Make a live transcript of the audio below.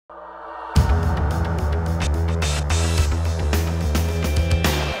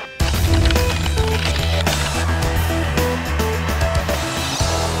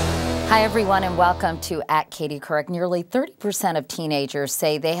Hi, everyone, and welcome to Katie Couric. Nearly 30% of teenagers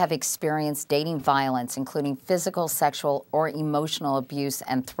say they have experienced dating violence, including physical, sexual, or emotional abuse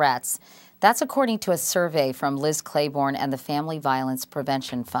and threats. That's according to a survey from Liz Claiborne and the Family Violence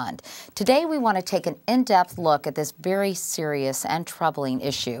Prevention Fund. Today, we want to take an in-depth look at this very serious and troubling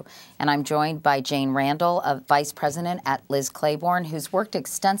issue. And I'm joined by Jane Randall, a vice president at Liz Claiborne, who's worked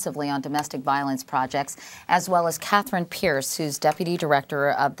extensively on domestic violence projects, as well as Catherine Pierce, who's deputy director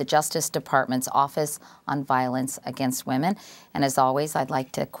of the Justice Department's Office on Violence Against Women. And as always, I'd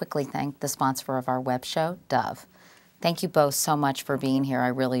like to quickly thank the sponsor of our web show, Dove. Thank you both so much for being here. I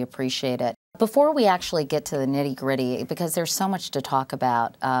really appreciate it. Before we actually get to the nitty-gritty, because there's so much to talk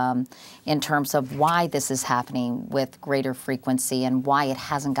about in terms of why this is happening with greater frequency and why it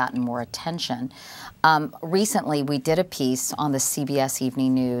hasn't gotten more attention. Recently, we did a piece on the CBS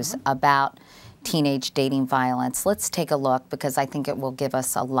Evening News about teenage dating violence. Let's take a look because I think it will give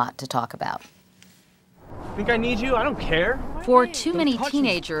us a lot to talk about. Think I need you? I don't care. For too many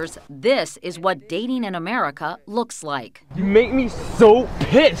teenagers, this is what dating in America looks like. You make me so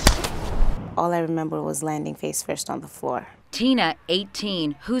pissed. All I remember was landing face first on the floor. Tina,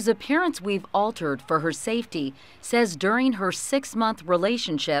 18, whose appearance we've altered for her safety, says during her 6-month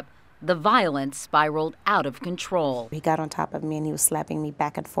relationship, the violence spiraled out of control. He got on top of me and he was slapping me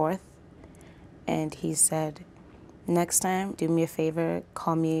back and forth. And he said, "Next time, do me a favor,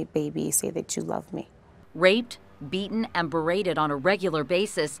 call me baby, say that you love me." Raped, beaten, and berated on a regular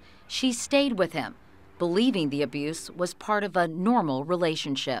basis, she stayed with him, believing the abuse was part of a normal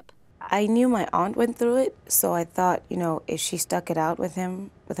relationship. I knew my aunt went through it, so I thought, if she stuck it out with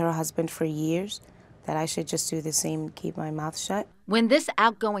him, with her husband for years, that I should just do the same and keep my mouth shut. When this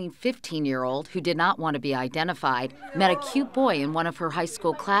outgoing 15-year-old, who did not want to be identified, met a cute boy in one of her high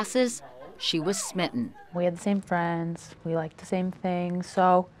school classes, she was smitten. We had the same friends, we liked the same things,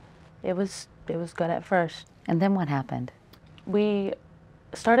 so it was good at first. And then what happened? We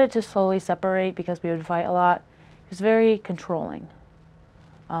started to slowly separate because we would fight a lot. He was very controlling.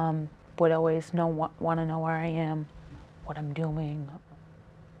 Would always want to know where I am, what I'm doing.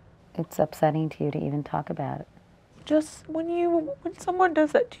 It's upsetting to you to even talk about it. Just when someone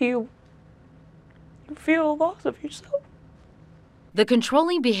does that to you, you feel a loss of yourself. The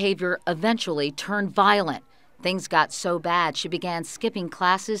controlling behavior eventually turned violent. Things got so bad she began skipping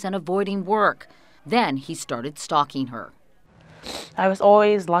classes and avoiding work. Then he started stalking her. I was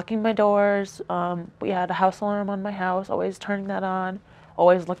always locking my doors. We had a house alarm on my house, always turning that on,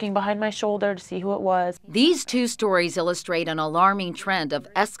 always looking behind my shoulder to see who it was. These two stories illustrate an alarming trend of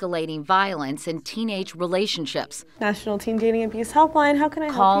escalating violence in teenage relationships. National Teen Dating Abuse Helpline, how can I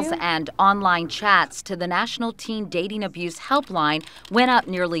help Calls you? and online chats to the National Teen Dating Abuse Helpline went up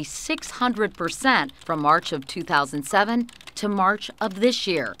nearly 600% from March of 2007 to March of this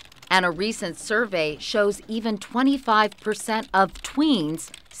year. And a recent survey shows even 25% of tweens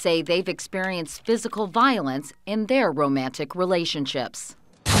say they've experienced physical violence in their romantic relationships.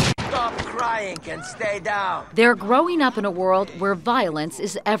 Stop crying and stay down. They're growing up in a world where violence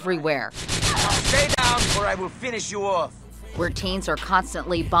is everywhere. Stay down or I will finish you off. Where teens are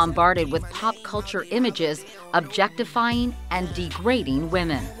constantly bombarded with pop culture images objectifying and degrading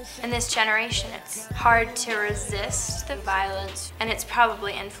women. In this generation, it's hard to resist the violence, and it's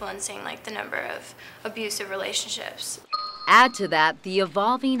probably influencing the number of abusive relationships. Add to that the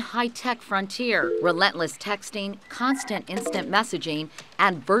evolving high-tech frontier. Relentless texting, constant instant messaging,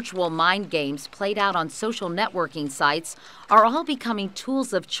 and virtual mind games played out on social networking sites are all becoming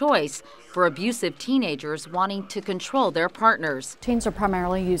tools of choice for abusive teenagers wanting to control their partners. Teens are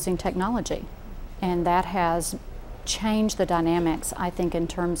primarily using technology, and that has changed the dynamics, I think, in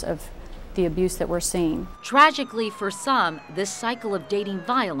terms of the abuse that we're seeing. Tragically for some, this cycle of dating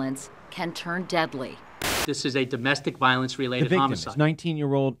violence can turn deadly. This is a domestic violence-related homicide.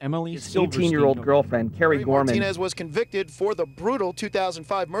 19-year-old Emily Silverstein. 18-year-old girlfriend, Carrie Gorman. Martinez was convicted for the brutal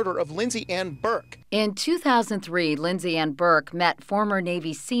 2005 murder of Lindsay Ann Burke. In 2003, Lindsay Ann Burke met former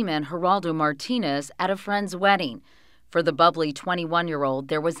Navy seaman Geraldo Martinez at a friend's wedding. For the bubbly 21-year-old,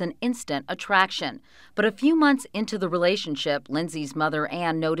 there was an instant attraction. But a few months into the relationship, Lindsay's mother,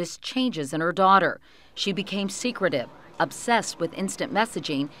 Ann, noticed changes in her daughter. She became secretive, obsessed with instant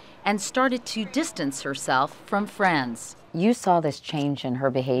messaging, and started to distance herself from friends. You saw this change in her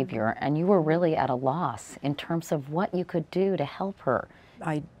behavior, and you were really at a loss in terms of what you could do to help her.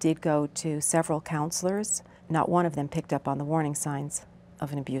 I did go to several counselors. Not one of them picked up on the warning signs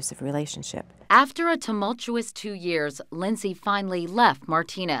of an abusive relationship. After a tumultuous 2 years, Lindsay finally left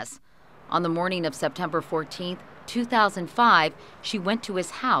Martinez. On the morning of September 14th, 2005, she went to his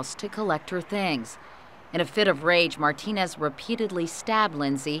house to collect her things. In a fit of rage, Martinez repeatedly stabbed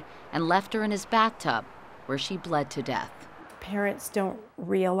Lindsay and left her in his bathtub, where she bled to death. Parents don't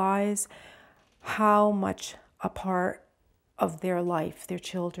realize how much a part of their life their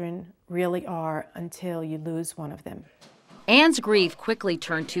children really are until you lose one of them. Anne's grief quickly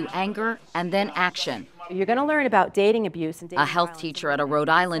turned to anger and then action. You're going to learn about dating abuse and dating A health teacher at a Rhode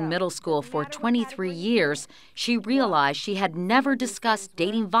Island middle school for 23 years, she realized she had never discussed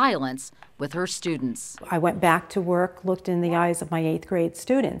dating violence with her students. I went back to work, looked in the eyes of my 8th grade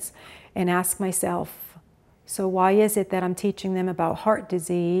students, and asked myself, so why is it that I'm teaching them about heart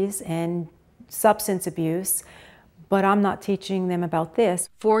disease and substance abuse, but I'm not teaching them about this?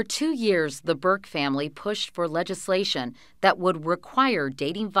 For 2 years, the Burke family pushed for legislation that would require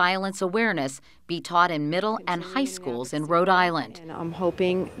dating violence awareness be taught in middle and high schools in Rhode Island. And I'm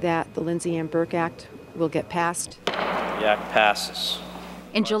hoping that the Lindsay Ann Burke Act will get passed. The act passes.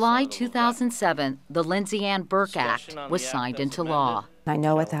 In July 2007, the Lindsay Ann Burke Act was signed into law. I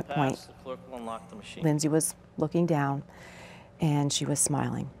know at that point, Lindsay was looking down and she was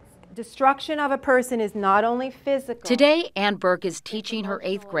smiling. Destruction of a person is not only physical. Today, Ann Burke is teaching her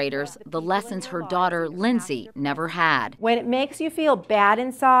 8th graders the lessons her daughter, Lindsay, never had. When it makes you feel bad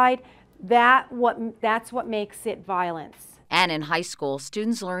inside, that's what makes it violence. And in high school,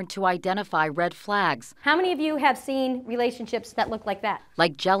 students learn to identify red flags. How many of you have seen relationships that look like that?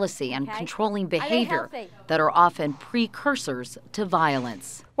 Like jealousy and controlling behavior that are often precursors to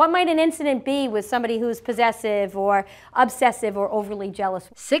violence. What might an incident be with somebody who's possessive or obsessive or overly jealous?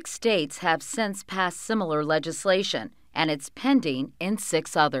 6 states have since passed similar legislation, and it's pending in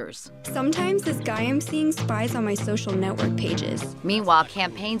 6 others. Sometimes this guy I'm seeing spies on my social network pages. Meanwhile,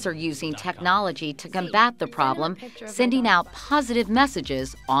 campaigns are using technology to combat the problem, sending out positive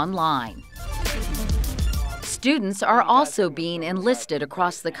messages online. Students are also being enlisted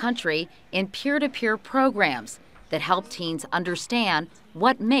across the country in peer-to-peer programs that help teens understand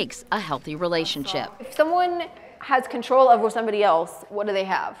what makes a healthy relationship. If someone has control over somebody else, what do they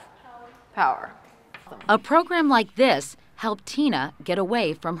have? Power. A program like this helped Tina get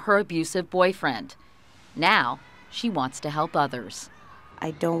away from her abusive boyfriend. Now, she wants to help others.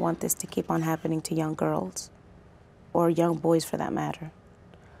 I don't want this to keep on happening to young girls, or young boys for that matter.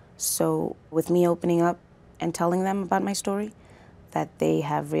 So with me opening up and telling them about my story, that they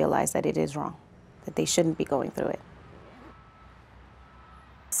have realized that it is wrong, that they shouldn't be going through it.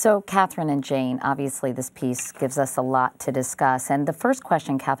 So, Catherine and Jane, obviously this piece gives us a lot to discuss. And the first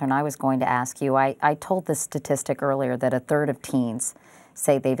question, Catherine, I was going to ask you, I told this statistic earlier that 1/3 of teens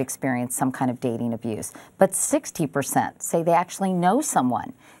say they've experienced some kind of dating abuse, but 60% say they actually know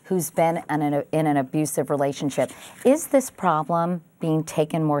someone who's been in an abusive relationship. Is this problem being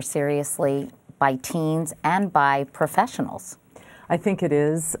taken more seriously by teens and by professionals? I think it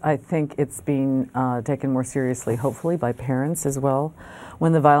is. I think it's being taken more seriously, hopefully, by parents as well.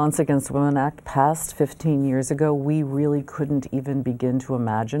 When the Violence Against Women Act passed 15 years ago, we really couldn't even begin to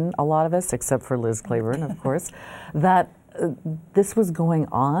imagine, a lot of us, except for Liz Claiborne, of course, that this was going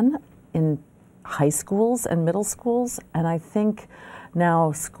on in high schools and middle schools. And I think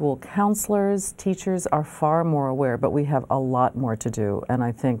now school counselors, teachers are far more aware, but we have a lot more to do. And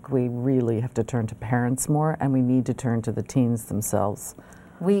I think we really have to turn to parents more, and we need to turn to the teens themselves.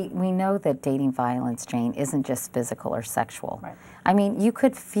 We know that dating violence, Jane, isn't just physical or sexual. Right. I mean, you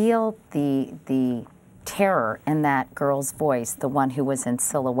could feel the terror in that girl's voice, the one who was in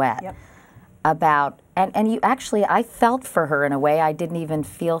silhouette. Yep. About, and you actually, I felt for her in a way I didn't even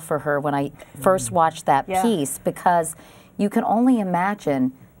feel for her when I first watched that piece, because you can only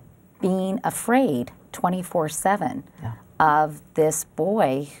imagine being afraid 24/7 of this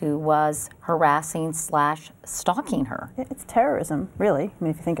boy who was harassing / stalking her. It's terrorism, really. I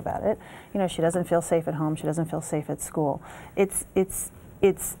mean, if you think about it, you know, she doesn't feel safe at home. She doesn't feel safe at school. It's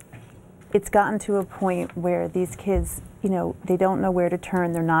gotten to a point where these kids, you know, they don't know where to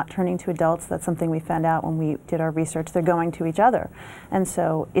turn. They're not turning to adults. That's something we found out when we did our research. They're going to each other, and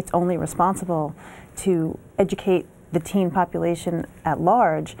so it's only responsible to educate the teen population at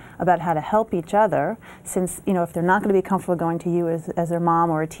large about how to help each other, since, you know, if they're not going to be comfortable going to you as their mom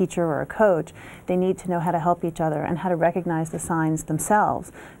or a teacher or a coach, they need to know how to help each other and how to recognize the signs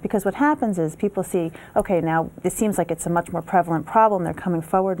themselves. Because what happens is people see, okay, now this seems like it's a much more prevalent problem, they're coming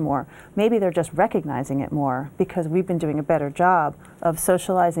forward more. Maybe they're just recognizing it more because we've been doing a better job of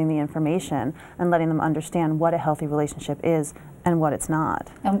socializing the information and letting them understand what a healthy relationship is and what it's not.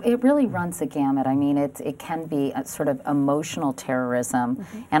 And it really runs the gamut. I mean, it can be a sort of emotional terrorism.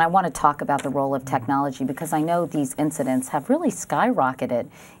 And I want to talk about the role of technology, because I know these incidents have really skyrocketed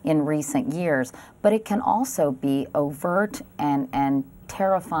in recent years, but it can also be overt and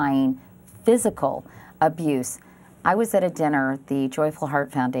terrifying physical abuse. I was at a dinner, the Joyful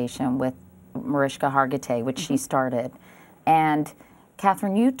Heart Foundation, with Mariska Hargitay, which she started. And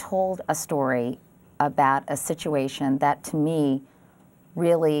Catherine, you told a story about a situation that to me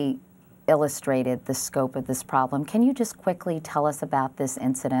really illustrated the scope of this problem. Can you just quickly tell us about this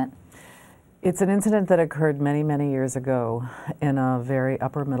incident? It's an incident that occurred many, many years ago in a very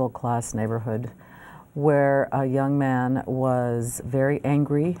upper middle class neighborhood where a young man was very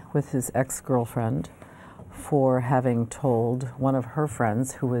angry with his ex-girlfriend for having told one of her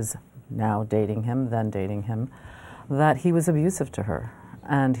friends, who was now dating him, then dating him, that he was abusive to her.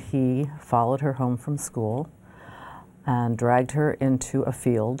 And he followed her home from school and dragged her into a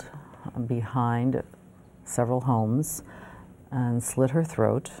field behind several homes and slit her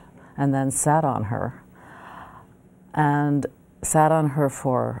throat, and then sat on her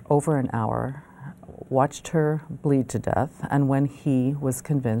for over an hour, watched her bleed to death, and when he was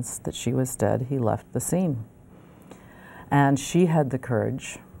convinced that she was dead, he left the scene. And she had the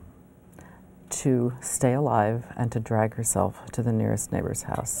courage to stay alive and to drag herself to the nearest neighbor's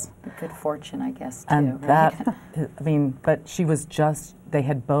house. Good fortune, I guess, too, and right? that, I mean, but she was just, they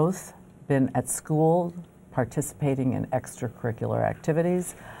had both been at school participating in extracurricular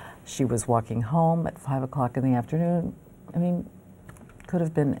activities. She was walking home at 5 o'clock in the afternoon. I mean, could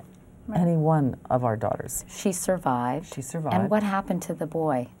have been any one of our daughters. She survived. She survived. And what happened to the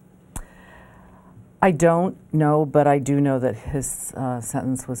boy? I don't know, but I do know that his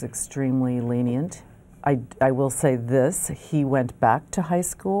sentence was extremely lenient. I will say this, he went back to high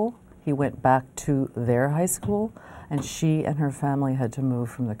school, he went back to their high school, and she and her family had to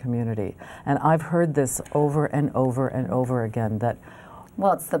move from the community. And I've heard this over and over and over again, that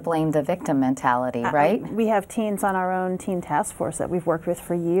well, it's the blame the victim mentality, right? We have teens on our own teen task force that we've worked with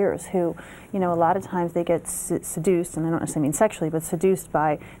for years who, you know, a lot of times they get seduced, and I don't necessarily mean sexually, but seduced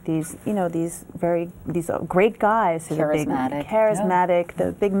by these, you know, these great guys who are charismatic,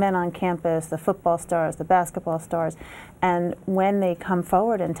 the big men on campus, the football stars, the basketball stars, and when they come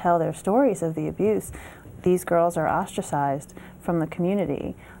forward and tell their stories of the abuse, these girls are ostracized from the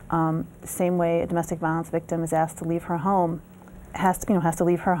community. The same way a domestic violence victim is asked to leave her home, has to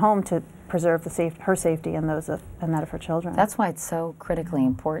leave her home to preserve her safety and that of her children. That's why it's so critically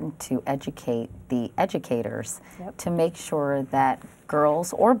important to educate the educators to make sure that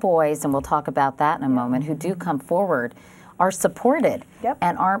girls or boys, and we'll talk about that in a moment, who do come forward are supported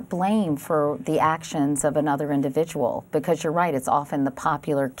and aren't blamed for the actions of another individual. Because you're right, it's often the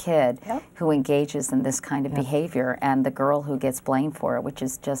popular kid who engages in this kind of behavior and the girl who gets blamed for it, which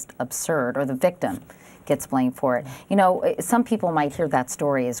is just absurd, or the victim gets blamed for it. You know, some people might hear that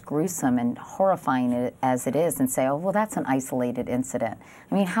story as gruesome and horrifying as it is and say, oh, well, that's an isolated incident.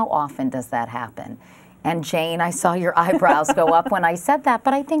 I mean, how often does that happen? And Jane, I saw your eyebrows go up when I said that,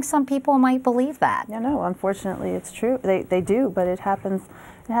 but I think some people might believe that. Yeah, no, unfortunately it's true. They do, but it happens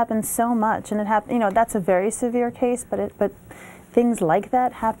so much, and you know, that's a very severe case, but things like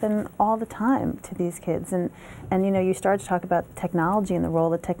that happen all the time to these kids. And you know, you start to talk about technology and the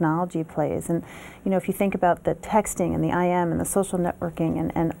role that technology plays. And you know, if you think about the texting and the IM and the social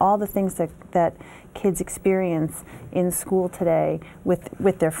networking and all the things that kids experience in school today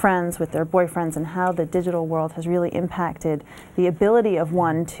with their friends, with their boyfriends, and how the digital world has really impacted the ability of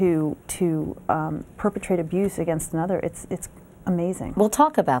one to perpetrate abuse against another, it's amazing. We'll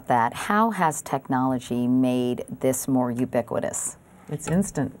talk about that. How has technology made this more ubiquitous? It's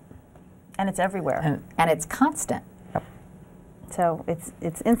instant. And it's everywhere. And it's constant. Yep. So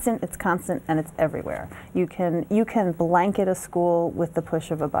it's instant, it's constant, and it's everywhere. You can blanket a school with the push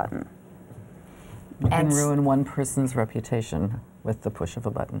of a button. You can ruin one person's reputation with the push of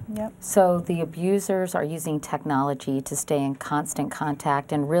a button. Yep. So the abusers are using technology to stay in constant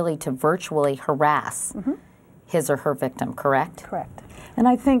contact and really to virtually harass his or her victim, correct? Correct. And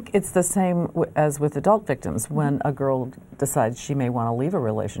I think it's the same as with adult victims. When a girl decides she may want to leave a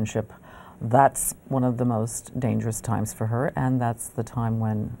relationship, that's one of the most dangerous times for her, and that's the time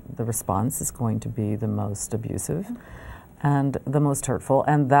when the response is going to be the most abusive and the most hurtful.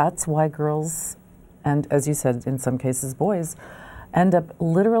 And that's why girls, and as you said, in some cases boys, end up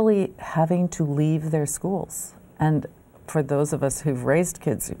literally having to leave their schools. And for those of us who've raised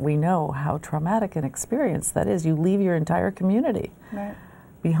kids, we know how traumatic an experience that is. You leave your entire community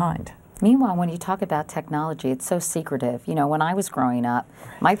behind. Meanwhile, when you talk about technology, it's so secretive. You know, when I was growing up,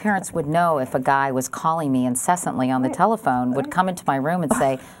 my parents would know if a guy was calling me incessantly on the telephone, would come into my room and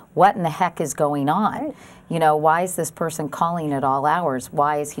say, what in the heck is going on? You know, why is this person calling at all hours?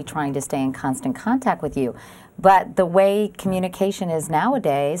 Why is he trying to stay in constant contact with you? But the way communication is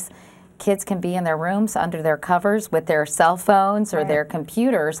nowadays, kids can be in their rooms under their covers with their cell phones or Right. their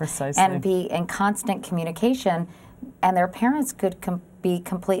computers Precisely. and be in constant communication, and their parents could be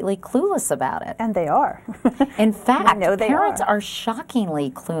completely clueless about it. And they are. In fact, know they parents are. are shockingly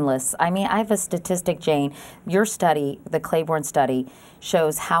clueless. I mean, I have a statistic, Jane. Your study, the Claiborne study,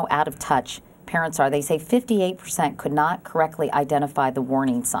 shows how out of touch parents are. They say 58% could not correctly identify the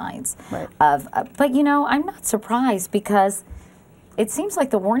warning signs. Right. But you know, I'm not surprised because it seems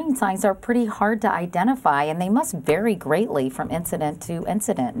like the warning signs are pretty hard to identify, and they must vary greatly from incident to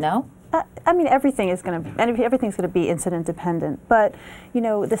incident, no? I mean, everything's going to be incident dependent. But, you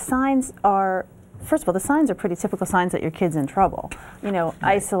know, the signs are, first of all, the signs are pretty typical signs that your kid's in trouble. You know,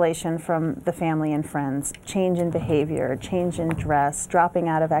 isolation from the family and friends, change in behavior, change in dress, dropping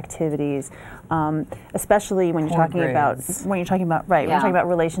out of activities, especially when you're talking about when you're talking about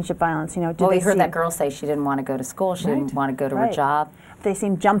relationship violence. You know, We heard that girl say she didn't want to go to school, she didn't want to go to her job. They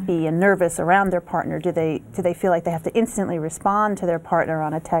seem jumpy and nervous around their partner. Do they feel like they have to instantly respond to their partner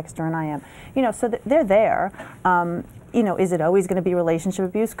on a text or an IM? You know, so they're there. You know, is it always going to be relationship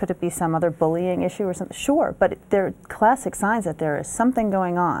abuse? Could it be some other bullying issue or something? Sure, but they're classic signs that there is something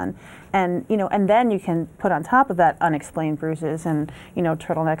going on, and you know, and then you can put on top of that unexplained bruises and you know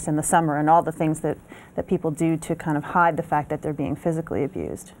turtlenecks in the summer and all the things that people do to kind of hide the fact that they're being physically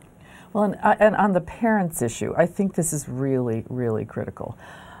abused. Well, and on the parents issue, I think this is really, really critical.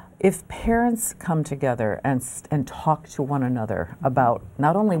 If parents come together and talk to one another about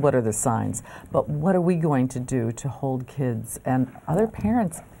not only what are the signs, but what are we going to do to hold kids and other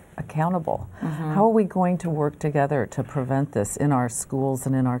parents accountable? Mm-hmm. How are we going to work together to prevent this in our schools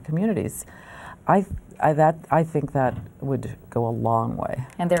and in our communities? I think that would go a long way.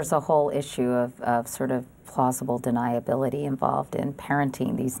 And there's a whole issue of sort of plausible deniability involved in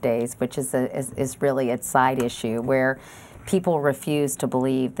parenting these days, which is really a side issue where people refuse to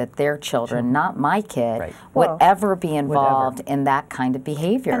believe that their children, not my kid, would ever be involved in that kind of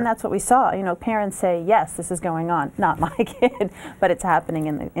behavior. And that's what we saw. You know, parents say, yes, this is going on, not my kid, but it's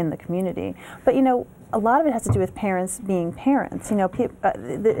happening in the community. But you know, a lot of it has to do with parents being parents. You know,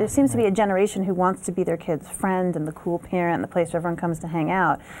 there seems to be a generation who wants to be their kid's friend and the cool parent, the place where everyone comes to hang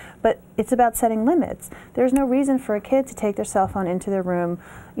out. But it's about setting limits. There's no reason for a kid to take their cell phone into their room.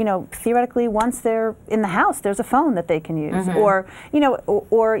 You know, theoretically, once they're in the house, there's a phone that they can use. Mm-hmm. Or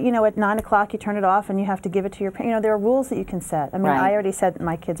you know, at 9 o'clock you turn it off and you have to give it to your parent. You know, there are rules that you can set. I mean, I already said,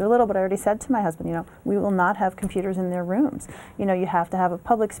 my kids are little, but I already said to my husband, you know, we will not have computers in their rooms. You know, you have to have a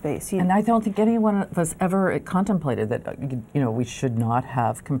public space. And I don't think anyone of us ever contemplated that, you know, we should not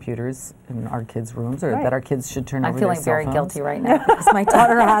have computers in our kids' rooms or that our kids should turn over their cell phones. I'm feeling very guilty right now because my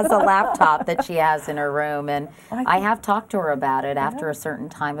daughter has a laptop that she has in her room, and I have talked to her about it after a certain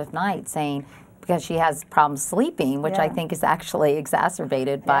time of night, saying, because she has problems sleeping, which I think is actually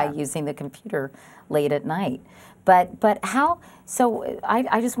exacerbated by using the computer late at night. But how, so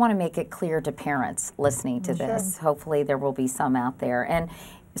I just want to make it clear to parents listening to this. Hopefully there will be some out there. And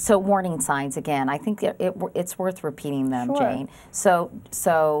so warning signs, again, I think it's worth repeating them, Jane.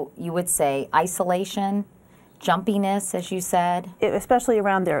 So you would say isolation, jumpiness, as you said, especially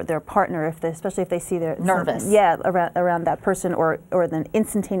around their partner, especially if they see their nervous, around that person, or the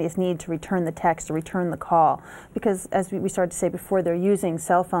instantaneous need to return the text or return the call, because as we started to say before, they're using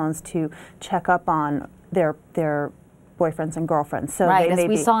cell phones to check up on their boyfriends and girlfriends. So right, they may as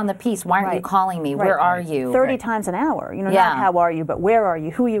we saw in the piece, why aren't you calling me? Where are you? 30 times an hour. You know, not how are you, but where are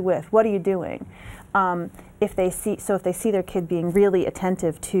you? Who are you with? What are you doing? If they see their kid being really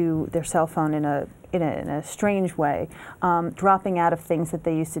attentive to their cell phone in a strange way, dropping out of things that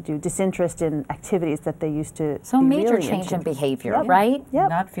they used to do, disinterest in activities that they used to so be major really change into. in behavior, right? Yep.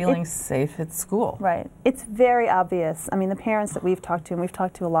 Not feeling safe at school. Right. It's very obvious. I mean, the parents that we've talked to, and we've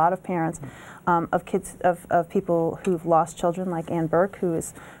talked to a lot of parents of kids, of people who've lost children, like Ann Burke, who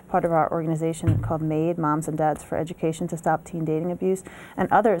is part of our organization called MAID, Moms and Dads for Education to Stop Teen Dating Abuse, and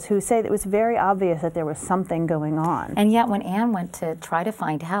others who say that it was very obvious that there was something going on. And yet when Ann went to try to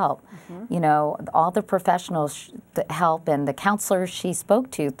find help, you know, all the professionals help and the counselors she spoke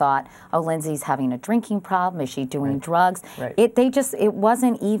to thought, oh, Lindsay's having a drinking problem, is she doing drugs? Right. It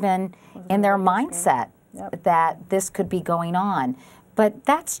wasn't even in their mindset that this could be going on. But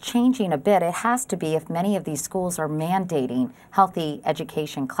that's changing a bit. It has to be if many of these schools are mandating healthy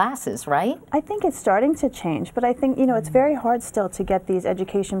education classes, right? I think it's starting to change, but I think, you know, it's very hard still to get these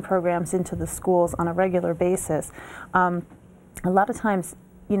education programs into the schools on a regular basis. A lot of times,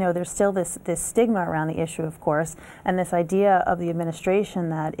 you know, there's still this stigma around the issue, of course, and this idea of the administration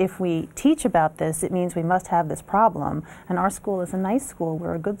that if we teach about this, it means we must have this problem. And our school is a nice school,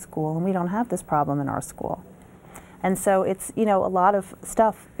 we're a good school, and we don't have this problem in our school. And so it's, you know, a lot of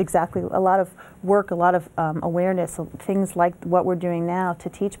stuff, exactly, a lot of work, a lot of awareness, things like what we're doing now to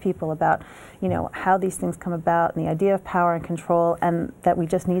teach people about, you know, how these things come about and the idea of power and control, and that we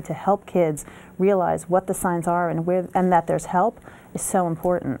just need to help kids realize what the signs are and that there's help is so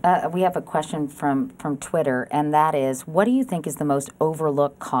important. We have a question from Twitter, and that is, what do you think is the most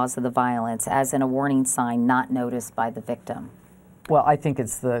overlooked cause of the violence, as in a warning sign not noticed by the victim? Well, I think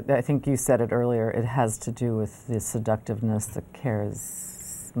I think you said it earlier, it has to do with the seductiveness, the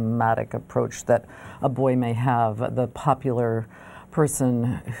charismatic approach that a boy may have, the popular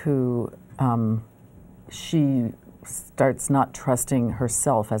person who she starts not trusting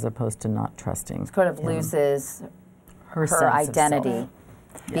herself as opposed to not trusting Sort of loses her sense of identity self.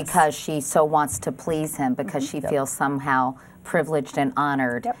 because she so wants to please him, because she feels somehow privileged and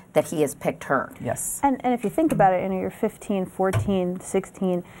honored that he has picked her. Yes. And if you think about it, you know, you're 15, 14,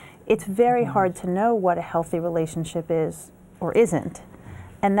 16, it's very hard to know what a healthy relationship is or isn't.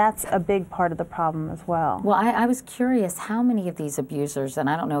 And that's a big part of the problem as well. Well, I was curious how many of these abusers, and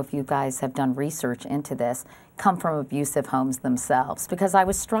I don't know if you guys have done research into this, come from abusive homes themselves. Because I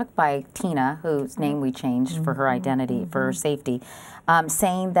was struck by Tina, whose name we changed for her identity, for her safety,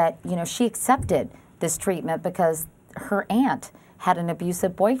 saying that, you know, she accepted this treatment because her aunt had an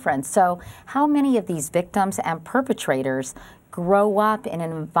abusive boyfriend. So how many of these victims and perpetrators grow up in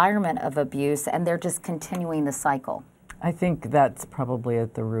an environment of abuse and they're just continuing the cycle? I think that's probably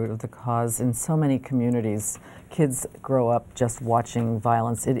at the root of the cause. In so many communities, kids grow up just watching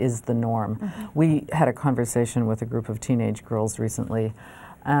violence. It is the norm. We had a conversation with a group of teenage girls recently,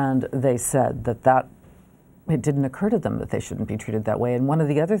 and they said that it didn't occur to them that they shouldn't be treated that way. And one of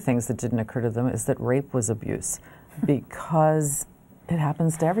the other things that didn't occur to them is that rape was abuse, because it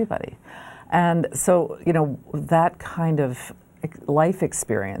happens to everybody. And so, you know, that kind of life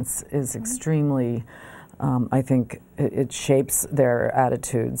experience is extremely, I think it shapes their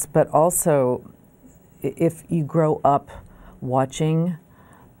attitudes. But also, if you grow up watching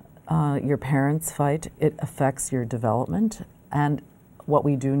your parents fight, it affects your development. And what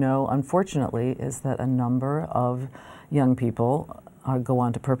we do know, unfortunately, is that a number of young people go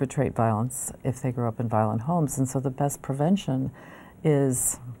on to perpetrate violence if they grow up in violent homes. And so the best prevention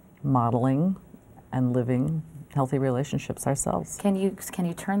is modeling and living healthy relationships ourselves. Can you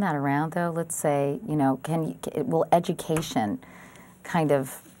turn that around, though? Let's say, you know, will education kind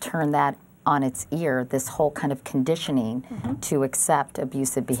of turn that on its ear, this whole kind of conditioning to accept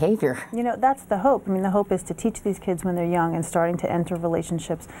abusive behavior? You know, that's the hope. I mean, the hope is to teach these kids when they're young and starting to enter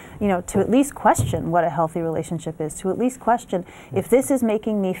relationships, you know, to at least question what a healthy relationship is, to at least question, if this is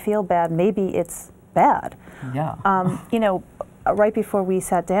making me feel bad, maybe it's bad. Yeah. You know, right before we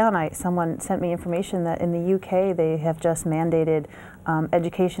sat down, someone sent me information that in the UK they have just mandated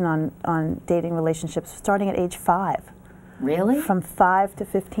education on dating relationships starting at age 5. Really? From 5 to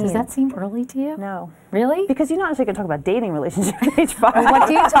 15. Does that seem early to you? No. Really? Because you're not actually going to talk about dating relationships at age 5. What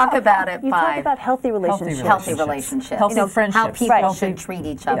do you talk about at 5? You talk about healthy relationships. Healthy relationships. Healthy friendships. How people should treat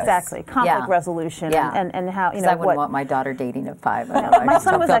each other. Exactly. Conflict resolution and how, you know, I wouldn't want my daughter dating at 5. My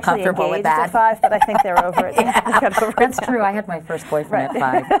son was actually engaged at 5, but I think they're over it. That's true. I had my first boyfriend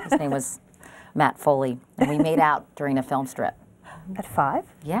at 5. His name was Matt Foley, and we made out during a film strip. At 5?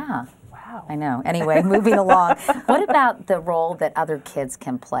 Yeah. Wow. I know. Anyway, moving along. What about the role that other kids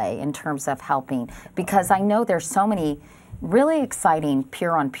can play in terms of helping? Because I know there's so many really exciting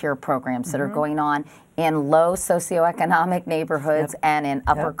peer-on-peer programs that are going on in low socioeconomic neighborhoods and in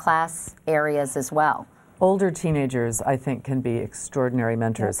upper-class areas as well. Older teenagers, I think, can be extraordinary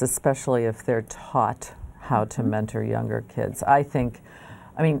mentors, especially if they're taught how to mentor younger kids.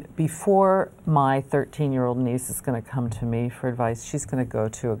 I mean, before my 13-year-old niece is going to come to me for advice, she's going to go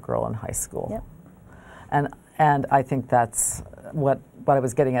to a girl in high school. And I think that's what I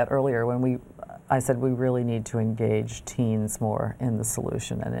was getting at earlier when I said we really need to engage teens more in the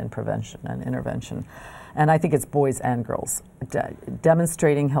solution and in prevention and intervention. And I think it's boys and girls,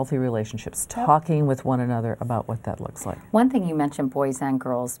 demonstrating healthy relationships, talking with one another about what that looks like. One thing you mentioned, boys and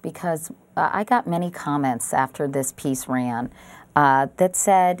girls, because I got many comments after this piece ran that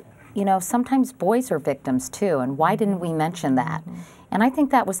said, you know, sometimes boys are victims too, and why didn't we mention that? And I think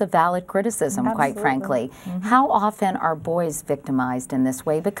that was a valid criticism, quite frankly. How often are boys victimized in this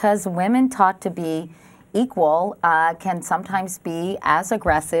way? Because women taught to be equal can sometimes be as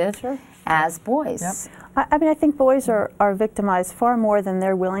aggressive as boys. I mean, I think boys are victimized far more than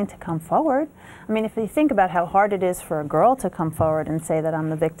they're willing to come forward. I mean, if you think about how hard it is for a girl to come forward and say that I'm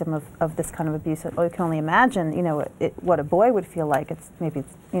the victim of this kind of abuse, you can only imagine, you know, what a boy would feel like. Maybe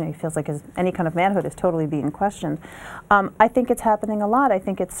you know, he feels like any kind of manhood is totally being questioned. I think it's happening a lot. I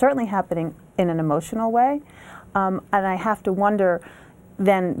think it's certainly happening in an emotional way. And I have to wonder,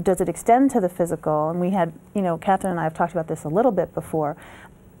 then does it extend to the physical? And we had, Catherine and I have talked about this a little bit before.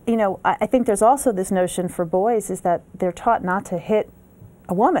 I think there's also this notion for boys is that they're taught not to hit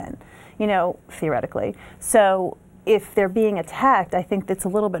a woman, theoretically. So if they're being attacked, I think it's a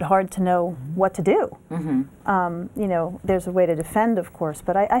little bit hard to know what to do. There's a way to defend, of course,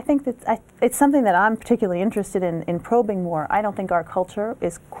 but I think that it's something that I'm particularly interested in probing more. I don't think our culture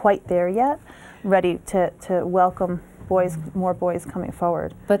is quite there yet, ready to welcome more boys coming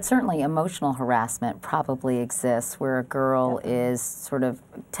forward. But certainly emotional harassment probably exists where a girl is sort of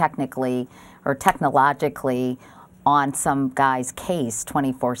technically or technologically on some guy's case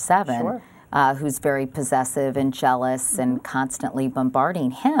 24/7, who's very possessive and jealous and constantly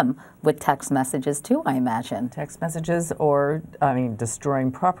bombarding him with text messages too, I imagine. Text messages or,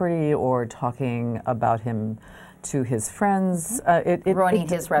 destroying property or talking about him to his friends. Ruining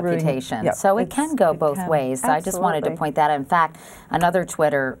his reputation. Yeah, so it can go both ways. Absolutely. I just wanted to point that out. In fact, another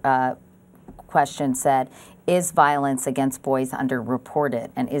Twitter question said, is violence against boys underreported?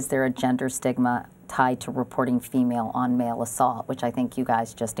 And is there a gender stigma tied to reporting female on male assault, which I think you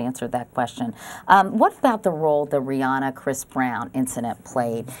guys just answered that question. What about the role the Rihanna-Chris Brown incident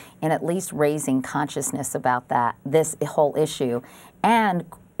played in at least raising consciousness about this whole issue and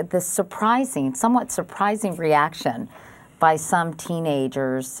the somewhat surprising reaction by some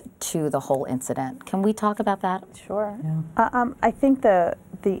teenagers to the whole incident? Can we talk about that? Sure. Yeah. I think the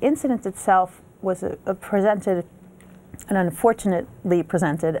incident itself was unfortunately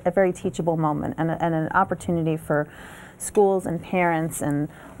presented a very teachable moment and an opportunity for schools and parents and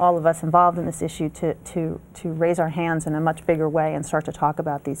all of us involved in this issue to raise our hands in a much bigger way and start to talk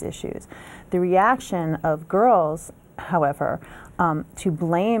about these issues. The reaction of girls, however, to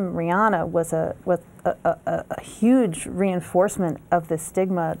blame Rihanna was a huge reinforcement of the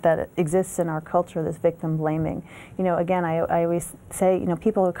stigma that exists in our culture, this victim blaming. Again, I always say,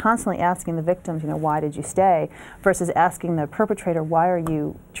 people are constantly asking the victims, why did you stay, versus asking the perpetrator, why are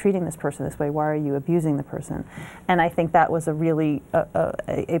you treating this person this way? Why are you abusing the person? And I think that was a really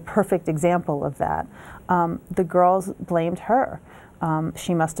a perfect example of that. The girls blamed her.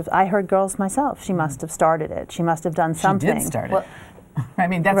 She must have, I heard girls myself, she must have started it. She must have done something. She did start it. That's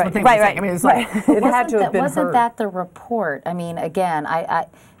right, what they right, were saying. right. It's like, it had to have been Wasn't her. that the report? Again,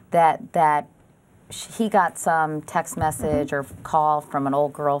 that he got some text message or call from an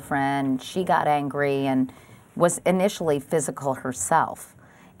old girlfriend. She got angry and was initially physical herself.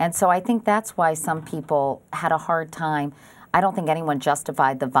 And so I think that's why some people had a hard time. I don't think anyone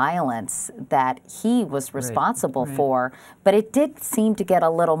justified the violence that he was responsible for, but it did seem to get a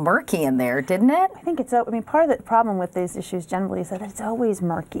little murky in there, didn't it? I think it's, part of the problem with these issues generally is that it's always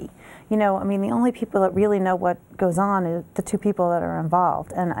murky. The only people that really know what goes on is the two people that are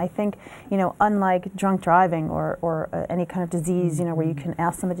involved. And I think, unlike drunk driving or any kind of disease, where you can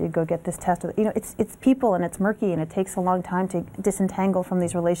ask somebody to go get this test, it's people and it's murky and it takes a long time to disentangle from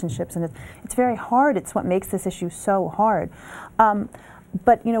these relationships and it's very hard. It's what makes this issue so hard.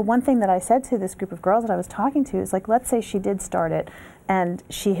 But one thing that I said to this group of girls that I was talking to is, like, let's say she did start it and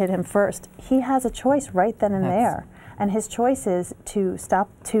she hit him first. He has a choice right then and there. And his choice is to stop,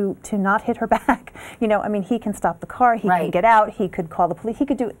 to not hit her back. He can stop the car, he can get out, he could call the police, he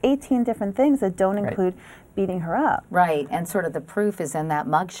could do 18 different things that don't include beating her up. Right, and sort of the proof is in that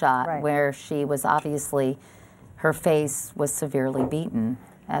mugshot where she was obviously, her face was severely beaten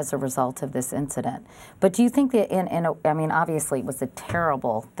as a result of this incident. But do you think that, obviously it was a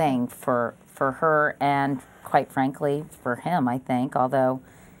terrible thing for her and, quite frankly, for him, I think, although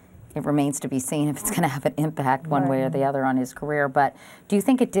it remains to be seen if it's going to have an impact one way or the other on his career. But do you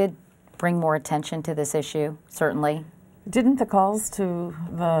think it did bring more attention to this issue, certainly? Didn't the calls to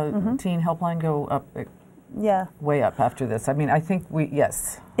the teen helpline go up? Way up after this. I think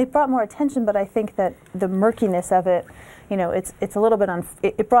yes. It brought more attention, but I think that the murkiness of it, it's a little bit,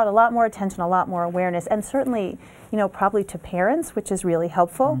 it brought a lot more attention, a lot more awareness, and certainly, probably to parents, which is really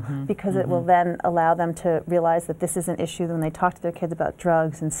helpful because it will then allow them to realize that this is an issue when they talk to their kids about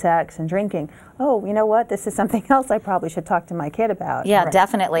drugs and sex and drinking. Oh, you know what? This is something else I probably should talk to my kid about. Yeah,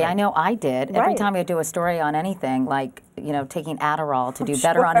 definitely. I know I did. Every time I do a story on anything, like, taking Adderall to do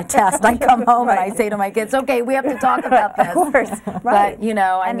better on a test, I come home and I say to my kids, okay, we have to talk about this. Of course. But,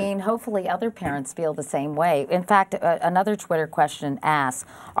 hopefully other parents feel the same way. In fact, another Twitter question asks,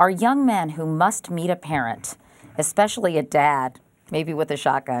 are young men who must meet a parent, especially a dad, maybe with a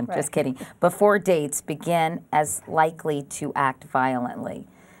shotgun, just kidding, before dates begin as likely to act violently?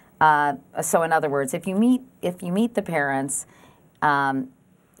 So in other words, if you meet the parents,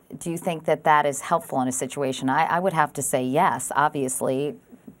 do you think that that is helpful in a situation? I would have to say yes, obviously.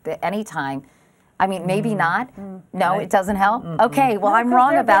 Anytime, I mean, maybe not. No, it doesn't help? Okay, well, I'm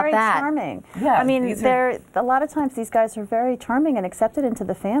wrong about very that. Charming. Yeah, I mean, a lot of times these guys are very charming and accepted into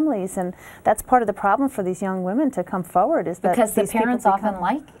the families, and that's part of the problem for these young women to come forward is that because the these people parents often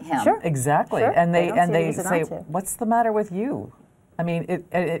like him. Sure. Exactly. Sure. And they see say, what's the matter with you? I mean,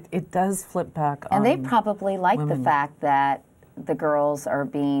 it does flip back on And they probably like women. the fact that the girls are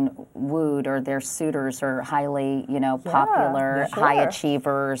being wooed or their suitors are highly, popular, high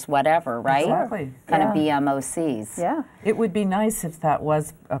achievers, whatever, right? Exactly. Kind of BMOCs. Yeah. It would be nice if that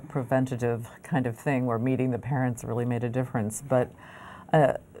was a preventative kind of thing where meeting the parents really made a difference, but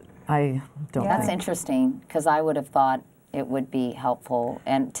I don't That's think. interesting, because I would have thought it would be helpful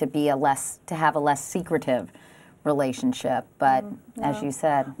and to have a less secretive relationship, but as you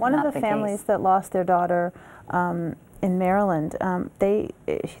said, one not of the case. families that lost their daughter in Maryland,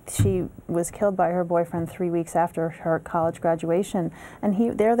 she was killed by her boyfriend 3 weeks after her college graduation,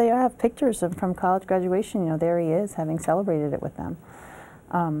 and there they have pictures from college graduation. There he is, having celebrated it with them.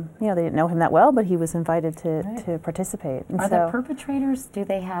 They didn't know him that well, but he was invited to participate. And Are the perpetrators? Do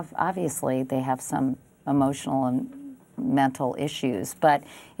they have? Obviously, they have some emotional and mental issues, but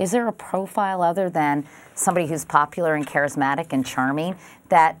is there a profile other than somebody who's popular and charismatic and charming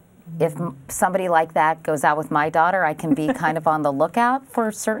that? If somebody like that goes out with my daughter, I can be kind of on the lookout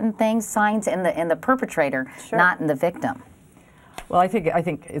for certain things, signs in the perpetrator, not in the victim. Well, I think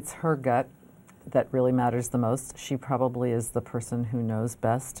it's her gut that really matters the most. She probably is the person who knows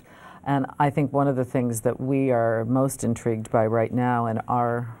best. And I think one of the things that we are most intrigued by right now in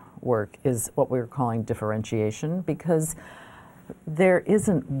our work is what we're calling differentiation, because there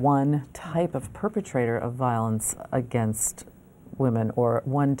isn't one type of perpetrator of violence against women or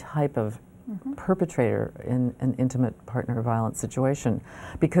one type of perpetrator in an intimate partner violence situation,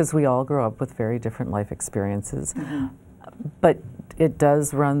 because we all grow up with very different life experiences. But it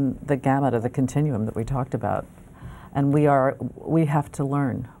does run the gamut of the continuum that we talked about. And we have to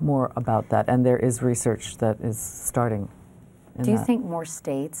learn more about that, and there is research that is starting in Do you that. think more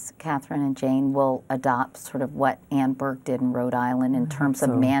states, Catherine and Jane, will adopt sort of what Ann Burke did in Rhode Island in terms of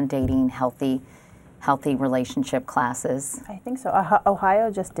mandating healthy relationship classes? I think so.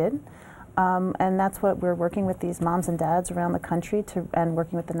 Ohio just did. And that's what we're working with these moms and dads around the country and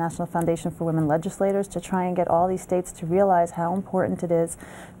working with the National Foundation for Women Legislators to try and get all these states to realize how important it is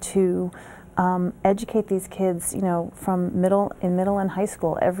to educate these kids, from middle and high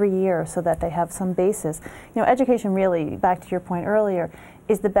school every year, so that they have some basis. Education really, back to your point earlier,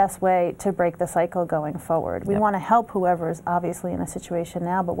 is the best way to break the cycle going forward. We want to help whoever is obviously in a situation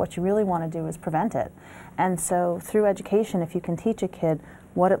now, but what you really want to do is prevent it. And so through education, if you can teach a kid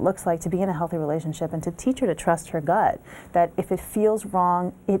what it looks like to be in a healthy relationship and to teach her to trust her gut, that if it feels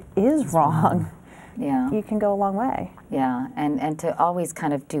wrong, it is wrong. Yeah. You can go a long way. Yeah, and to always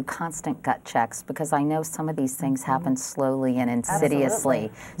kind of do constant gut checks, because I know some of these things happen slowly and insidiously.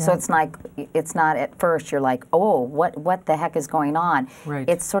 Absolutely. So it's not at first you're like, oh, what the heck is going on? Right.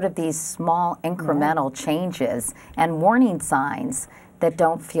 It's sort of these small incremental changes and warning signs that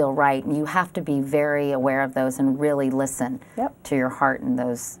don't feel right, and you have to be very aware of those and really listen to your heart in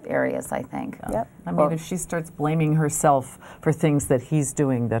those areas, I think. I mean, if she starts blaming herself for things that he's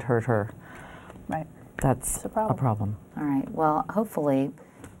doing that hurt her, that's a problem. All right. Well, hopefully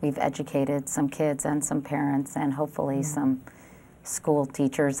we've educated some kids and some parents, and hopefully some school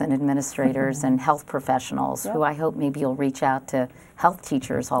teachers and administrators and health professionals who I hope maybe you'll reach out to health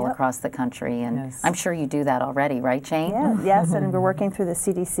teachers all across the country. And I'm sure you do that already, right, Jane? Yeah, yes, and we're working through the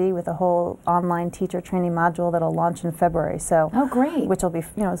CDC with a whole online teacher training module that'll launch in February. So, great. Which will be,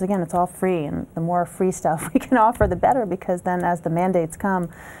 again, it's all free, and the more free stuff we can offer, the better, because then as the mandates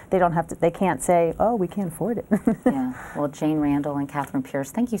come, they can't say, oh, we can't afford it. Yeah. Well, Jane Randall and Catherine Pierce,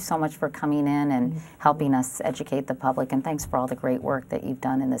 thank you so much for coming in and helping us educate the public, and thanks for all the great work that you've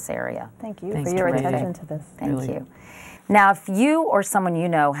done in this area. Thank you for your attention to this. Thank you. Now, if you or someone you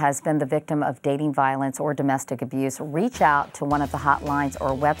know has been the victim of dating violence or domestic abuse, reach out to one of the hotlines or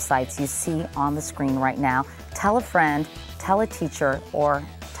websites you see on the screen right now. Tell a friend, tell a teacher, or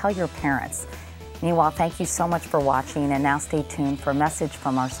tell your parents. Meanwhile, thank you so much for watching, and now stay tuned for a message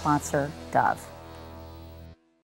from our sponsor, Dove.